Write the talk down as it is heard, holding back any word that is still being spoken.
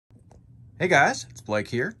Hey guys, it's Blake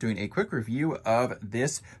here doing a quick review of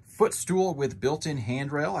this footstool with built-in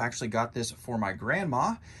handrail. I actually got this for my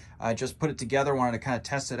grandma. I just put it together, wanted to kind of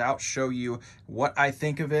test it out, show you what I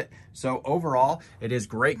think of it. So overall, it is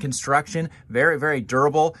great construction, very, very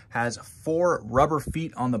durable, has 4 rubber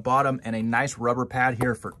feet on the bottom and a nice rubber pad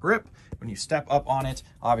here for grip. When you step up on it,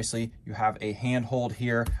 obviously you have a handhold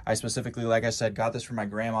here. I specifically, like I said, got this for my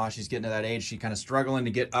grandma. She's getting to that age, she's kind of struggling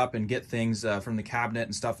to get up and get things from the cabinet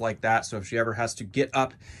and stuff like that. So if she ever has to get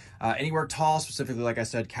up anywhere tall, specifically, like I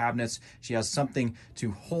said, cabinets, she has something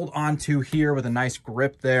to hold on to here with a nice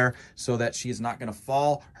grip there so that she is not going to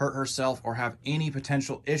fall, hurt herself, or have any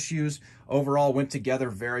potential issues. Overall, went together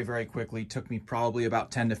very, very quickly. Took me probably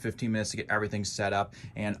about 10 to 15 minutes to get everything set up.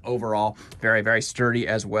 And overall, very, very sturdy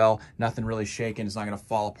as well. Nothing really shaking. It's not going to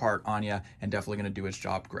fall apart on you, and definitely going to do its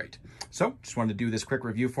job great. So just wanted to do this quick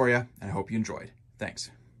review for you, and I hope you enjoyed.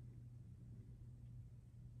 Thanks.